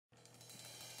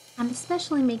I'm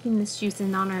especially making this juice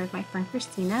in honor of my friend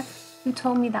Christina, who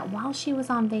told me that while she was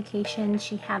on vacation,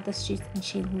 she had this juice and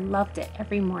she loved it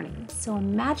every morning. So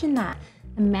imagine that.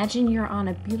 Imagine you're on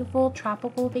a beautiful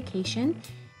tropical vacation,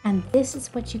 and this is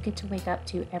what you get to wake up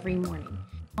to every morning.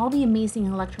 All the amazing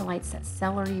electrolytes that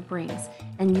celery brings,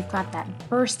 and you've got that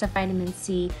burst of vitamin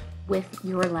C with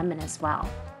your lemon as well.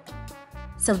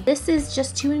 So this is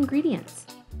just 2 ingredients: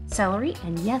 celery,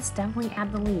 and yes, definitely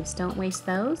add the leaves, don't waste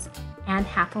those, and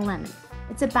half a lemon.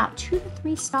 It's about 2 to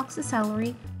 3 stalks of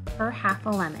celery per half a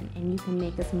lemon, and you can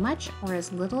make as much or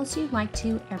as little as you'd like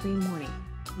to every morning.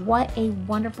 What a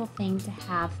wonderful thing to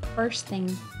have first thing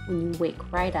when you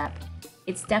wake right up.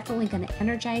 It's definitely going to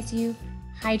energize you,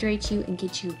 hydrate you, and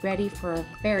get you ready for a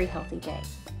very healthy day.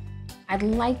 I'd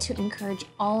like to encourage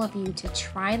all of you to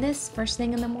try this first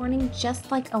thing in the morning. Just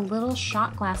like a little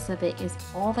shot glass of it is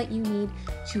all that you need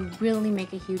to really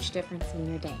make a huge difference in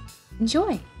your day.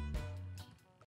 Enjoy!